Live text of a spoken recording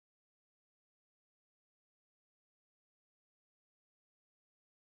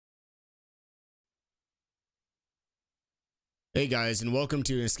Hey guys, and welcome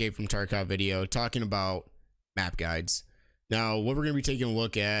to an Escape from Tarkov video talking about map guides. Now, what we're going to be taking a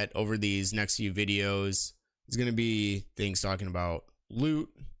look at over these next few videos is going to be things talking about loot,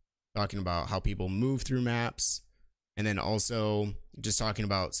 talking about how people move through maps, and then also just talking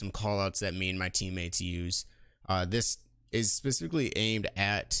about some callouts that me and my teammates use. This is specifically aimed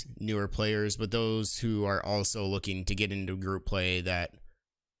at newer players, but those who are also looking to get into group play that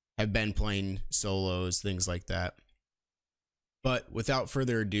have been playing solos, things like that. But without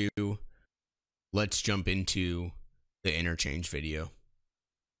further ado, let's jump into the Interchange video.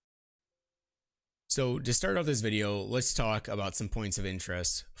 So to start off this video, let's talk about some points of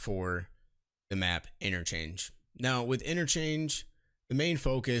interest for the map Interchange. Now with Interchange, the main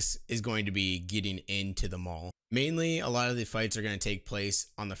focus is going to be getting into the mall. Mainly, a lot of the fights are going to take place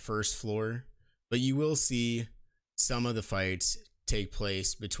on the first floor, but you will see some of the fights take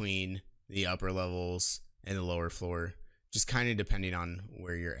place between the upper levels and the lower floor, just kind of depending on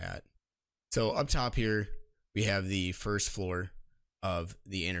where you're at. So up top here, we have the first floor of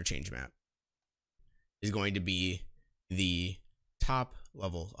the Interchange map. Is going to be the top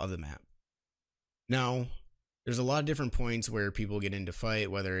level of the map. Now, there's a lot of different points where people get into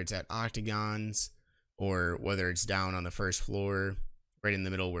fight, whether it's at octagons or whether it's down on the first floor, right in the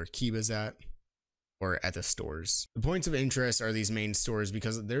middle where Kiba's at, or at the stores. The points of interest are these main stores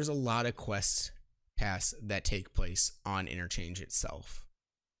because there's a lot of quests tasks that take place on Interchange itself.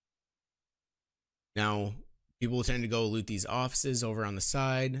 Now, people tend to go loot these offices over on the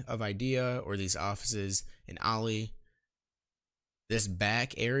side of Idea or these offices in Ali. This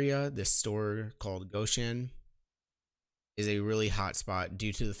back area, this store called Goshen, is a really hot spot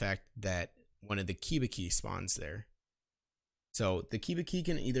due to the fact that one of the Kiba key spawns there. So the Kiba key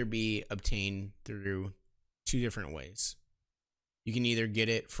can either be obtained through two different ways. You can either get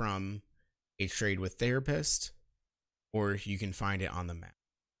it from a trade with Therapist, or you can find it on the map.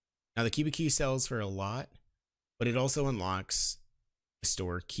 Now the Kiba key sells for a lot, but it also unlocks the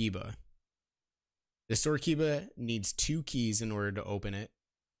store Kiba. The store Kiba needs two keys in order to open it.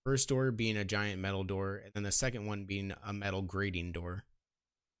 First door being a giant metal door, and then the second one being a metal grating door.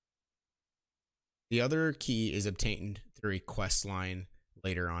 The other key is obtained through a quest line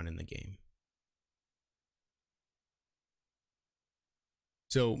later on in the game.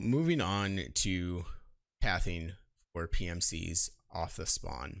 So moving on to pathing for PMCs off the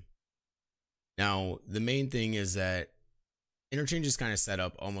spawn. Now, the main thing is that Interchange is kind of set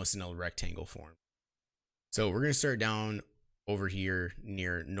up almost in a rectangle form. So we're going to start down over here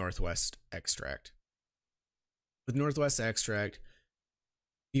near Northwest Extract. With Northwest Extract,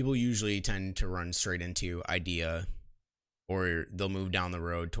 people usually tend to run straight into Idea, or they'll move down the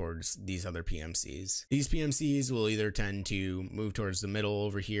road towards these other PMCs. These PMCs will either tend to move towards the middle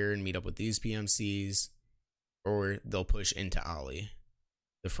over here and meet up with these PMCs, or they'll push into Ali,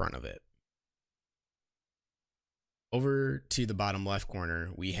 the front of it. Over to the bottom left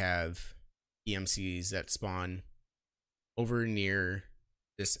corner, we have PMCs that spawn over near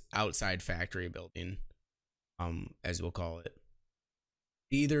this outside factory building, as we'll call it.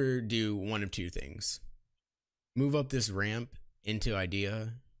 Either do one of two things. Move up this ramp into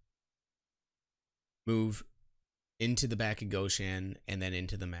Idea, move into the back of Goshen, and then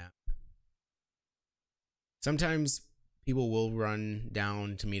into the map. Sometimes people will run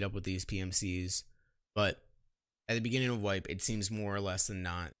down to meet up with these PMCs, but at the beginning of wipe, it seems more or less than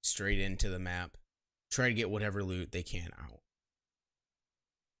not straight into the map. Try to get whatever loot they can out.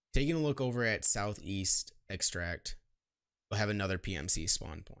 Taking a look over at Southeast Extract, we'll have another PMC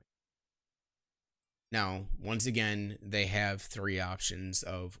spawn point. Now, once again, they have three options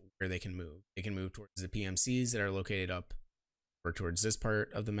of where they can move. They can move towards the PMCs that are located up or towards this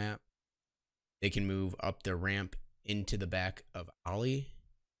part of the map. They can move up the ramp into the back of Ali,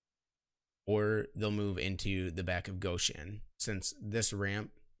 or they'll move into the back of Goshen, since this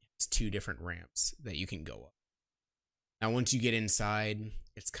ramp has two different ramps that you can go up. Now, once you get inside,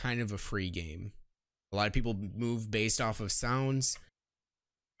 it's kind of a free game. A lot of people move based off of sounds.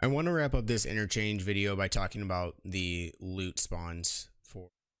 I want to wrap up this Interchange video by talking about the loot spawns for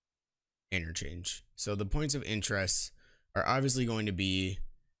Interchange. So the points of interest are obviously going to be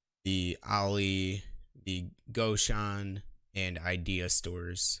the Ali, the Goshen, and Idea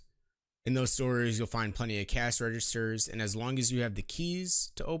stores. In those stores, you'll find plenty of cash registers, and as long as you have the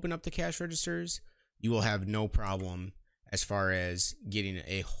keys to open up the cash registers, you will have no problem as far as getting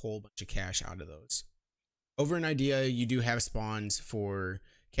a whole bunch of cash out of those. Over in Idea, you do have spawns for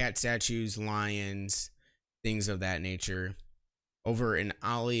cat statues, lions, things of that nature. Over in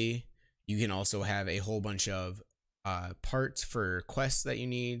Ali, you can also have a whole bunch of parts for quests that you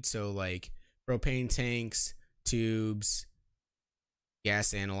need. So like propane tanks, tubes,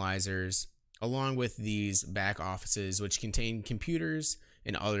 gas analyzers, along with these back offices which contain computers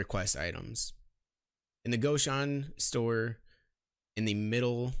and other quest items. In the Goshan store, in the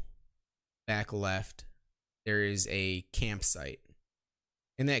middle back left, there is a campsite.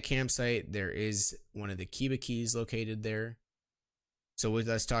 In that campsite, there is one of the Kiba keys located there. So with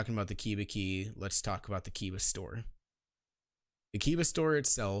us talking about the Kiba key, let's talk about the Kiba store. The Kiba store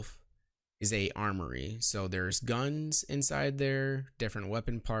itself is a armory. So there's guns inside there, different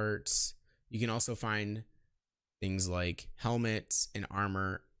weapon parts. You can also find things like helmets and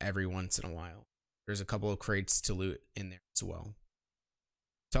armor every once in a while. There's a couple of crates to loot in there as well.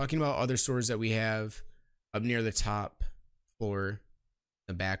 Talking about other stores that we have, up near the top floor,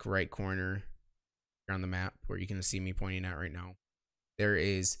 the back right corner here on the map where you can see me pointing at right now, there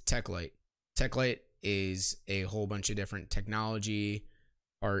is TechLight. TechLight is a whole bunch of different technology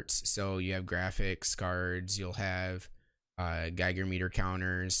parts. So you have graphics cards, you'll have Geiger meter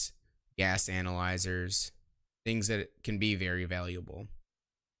counters, gas analyzers, things that can be very valuable.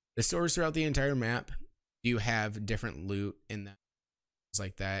 The stores throughout the entire map do have different loot in them, things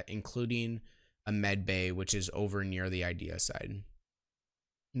like that, including a med bay, which is over near the idea side.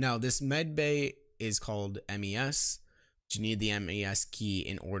 Now, this med bay is called MES. But you need the MES key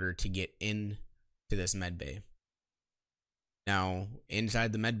in order to get in to this med bay. Now,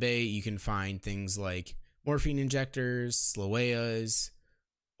 inside the med bay, you can find things like morphine injectors, Sloeas, a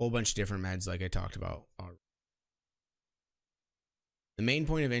whole bunch of different meds like I talked about already. The main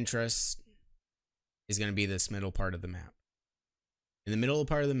point of interest is going to be this middle part of the map. In the middle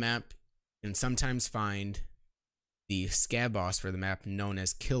part of the map, you can sometimes find the scab boss for the map known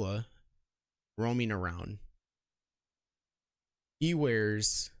as Killa roaming around. He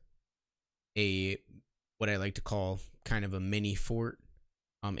wears what I like to call kind of a mini fort,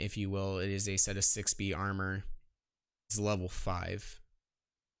 if you will. It is a set of 6B armor. It's level 5.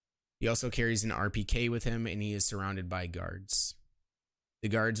 He also carries an RPK with him, and he is surrounded by guards. The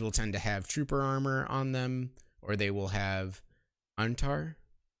guards will tend to have trooper armor on them, or they will have Untar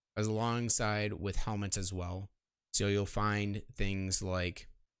as alongside with helmets as well. So you'll find things like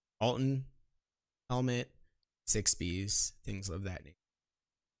Alton helmet, 6Bs, things of that nature.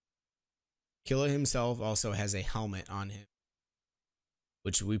 Killa himself also has a helmet on him,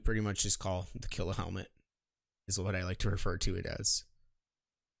 which we pretty much just call the Killa helmet, is what I like to refer to it as.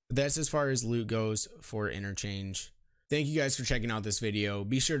 But that's as far as loot goes for Interchange. Thank you guys for checking out this video.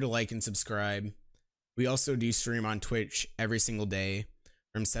 Be sure to like and subscribe. We also do stream on Twitch every single day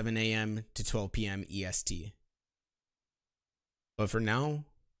from 7 a.m. to 12 p.m. EST. But for now,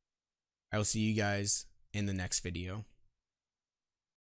 I will see you guys in the next video.